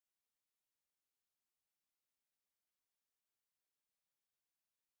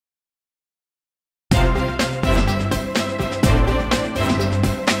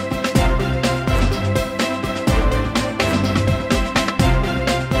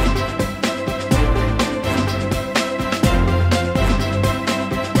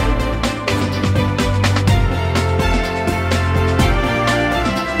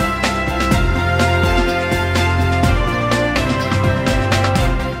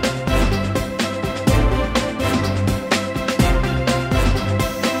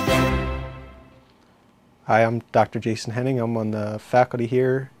Hi, I'm Dr. Jason Henning. I'm on the faculty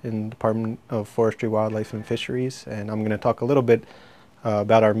here in the Department of Forestry, Wildlife, and Fisheries, and I'm going to talk a little bit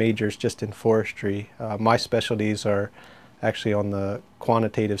about our majors just in forestry. My specialties are actually on the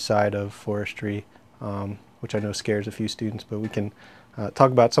quantitative side of forestry, which I know scares a few students, but we can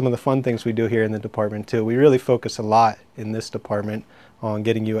talk about some of the fun things we do here in the department too. We really focus a lot in this department on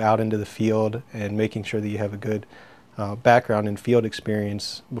getting you out into the field and making sure that you have a good background in field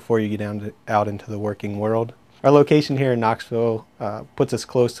experience before you get out into the working world. Our location here in Knoxville puts us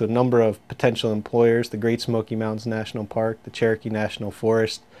close to a number of potential employers: the Great Smoky Mountains National Park, the Cherokee National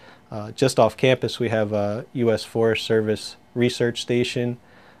Forest. Just off campus we have a U.S. Forest Service research station,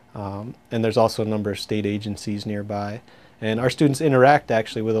 and there's also a number of state agencies nearby. And our students interact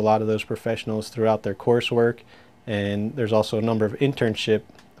actually with a lot of those professionals throughout their coursework, and there's also a number of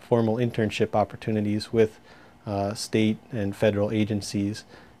formal internship opportunities with state and federal agencies.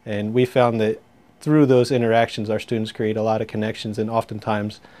 And we found that through those interactions our students create a lot of connections and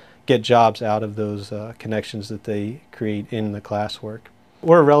oftentimes get jobs out of those connections that they create in the classwork.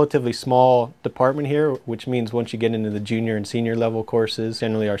 We're a relatively small department here, which means once you get into the junior and senior level courses,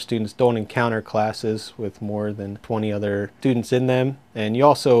 generally our students don't encounter classes with more than 20 other students in them. And you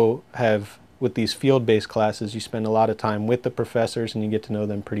also have, with these field-based classes, you spend a lot of time with the professors and you get to know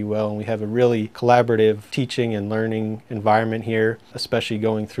them pretty well. And we have a really collaborative teaching and learning environment here, especially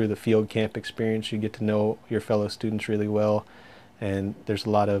going through the field camp experience. You get to know your fellow students really well, and there's a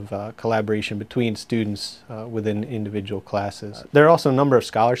lot of collaboration between students within individual classes. There are also a number of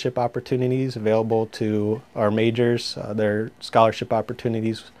scholarship opportunities available to our majors. There are scholarship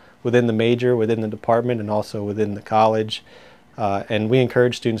opportunities within the major, within the department, and also within the college. And we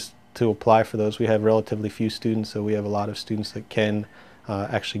encourage students to apply for those. We have relatively few students, so we have a lot of students that can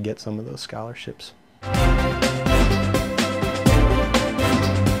actually get some of those scholarships.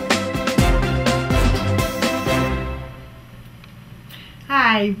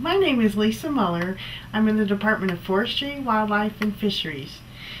 Hi, my name is Lisa Muller. I'm in the Department of Forestry, Wildlife, and Fisheries.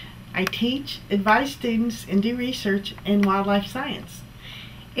 I teach, advise students, and do research in wildlife science.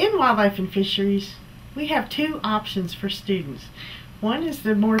 In Wildlife and Fisheries, we have two options for students. One is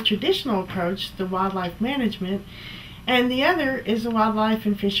the more traditional approach, the wildlife management, and the other is the Wildlife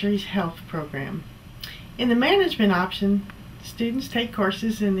and Fisheries Health program. In the management option, students take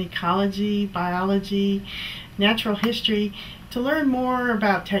courses in ecology, biology, natural history to learn more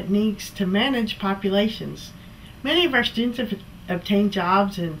about techniques to manage populations. Many of our students have obtained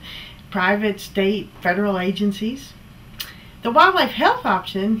jobs in private, state, federal agencies. The Wildlife Health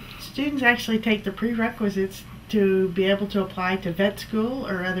option, students actually take the prerequisites to be able to apply to vet school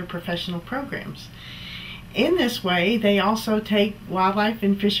or other professional programs. In this way, they also take wildlife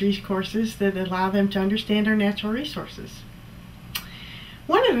and fisheries courses that allow them to understand our natural resources.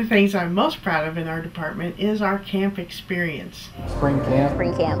 One of the things I'm most proud of in our department is our camp experience. Spring camp.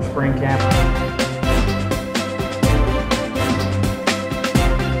 Spring camp. Spring camp.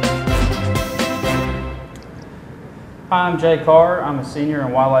 Hi, I'm Jay Carr. I'm a senior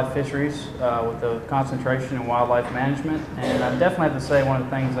in wildlife fisheries with a concentration in wildlife management. And I definitely have to say one of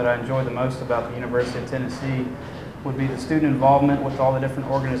the things that I enjoy the most about the University of Tennessee would be the student involvement with all the different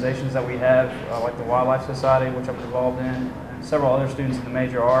organizations that we have, like the Wildlife Society, which I'm involved in, and several other students in the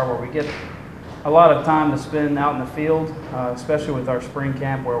major are, where we get a lot of time to spend out in the field, especially with our spring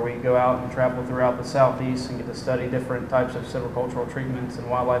camp, where we go out and travel throughout the southeast and get to study different types of silvicultural treatments and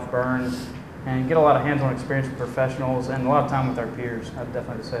wildlife burns, and get a lot of hands-on experience with professionals and a lot of time with our peers. I'd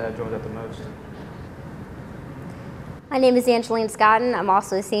definitely say I enjoy that the most. My name is Angeline Scotton. I'm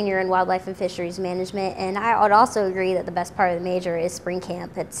also a senior in Wildlife and Fisheries Management, and I would also agree that the best part of the major is spring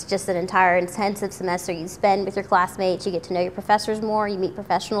camp. It's just an entire intensive semester you spend with your classmates. You get to know your professors more, you meet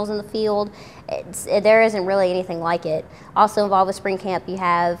professionals in the field. There isn't really anything like it. Also involved with spring camp, you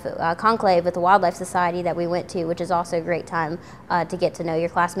have conclave with the Wildlife Society that we went to, which is also a great time to get to know your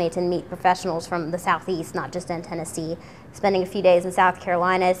classmates and meet professionals from the southeast, not just in Tennessee. Spending a few days in South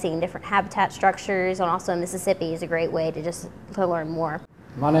Carolina, seeing different habitat structures, and also in Mississippi is a great way to learn more.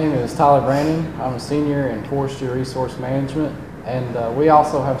 My name is Tyler Brandon. I'm a senior in Forestry Resource Management, and we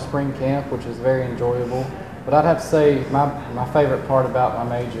also have spring camp, which is very enjoyable. But I'd have to say my favorite part about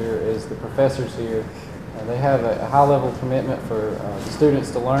my major is the professors here. They have a high level of commitment for the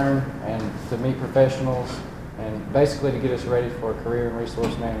students to learn and to meet professionals, and basically to get us ready for a career in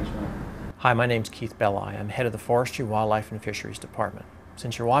resource management. Hi, my name's Keith Belli. I'm head of the Forestry, Wildlife, and Fisheries Department.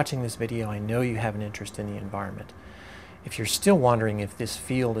 Since you're watching this video, I know you have an interest in the environment. If you're still wondering if this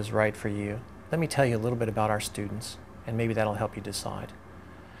field is right for you, let me tell you a little bit about our students, and maybe that'll help you decide.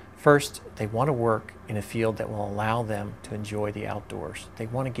 First, they want to work in a field that will allow them to enjoy the outdoors. They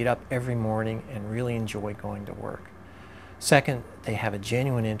want to get up every morning and really enjoy going to work. Second, they have a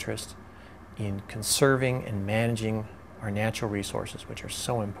genuine interest in conserving and managing our natural resources, which are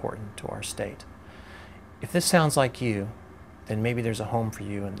so important to our state. If this sounds like you, then maybe there's a home for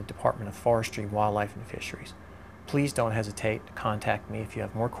you in the Department of Forestry, Wildlife, and Fisheries. Please don't hesitate to contact me if you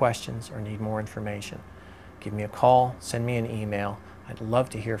have more questions or need more information. Give me a call, send me an email. I'd love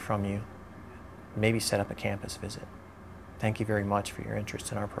to hear from you. Maybe set up a campus visit. Thank you very much for your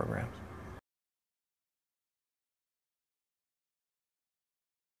interest in our programs.